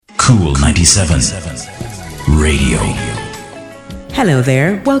Cool 97 Radio. Hello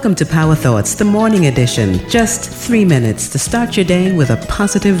there. Welcome to Power Thoughts, the morning edition. Just 3 minutes to start your day with a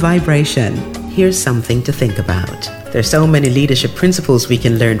positive vibration. Here's something to think about. There's so many leadership principles we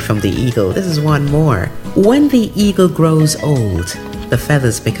can learn from the eagle. This is one more. When the eagle grows old, the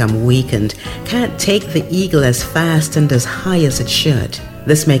feathers become weakened, can't take the eagle as fast and as high as it should.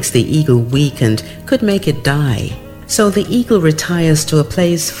 This makes the eagle weakened, could make it die. So the eagle retires to a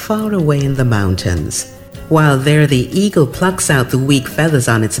place far away in the mountains. While there, the eagle plucks out the weak feathers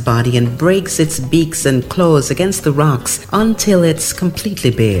on its body and breaks its beaks and claws against the rocks until it's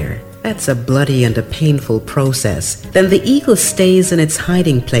completely bare. That's a bloody and a painful process. Then the eagle stays in its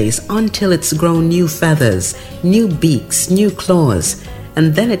hiding place until it's grown new feathers, new beaks, new claws,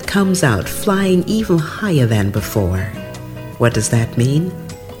 and then it comes out flying even higher than before. What does that mean?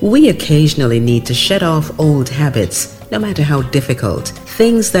 We occasionally need to shed off old habits, no matter how difficult.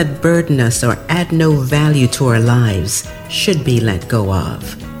 Things that burden us or add no value to our lives should be let go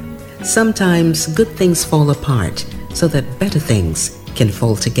of. Sometimes good things fall apart so that better things can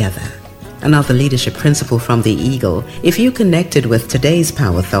fall together. Another leadership principle from the eagle: if you connected with today's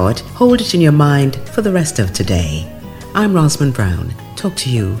power thought, hold it in your mind for the rest of today. I'm Rosamond Brown. Talk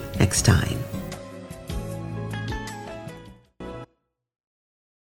to you next time.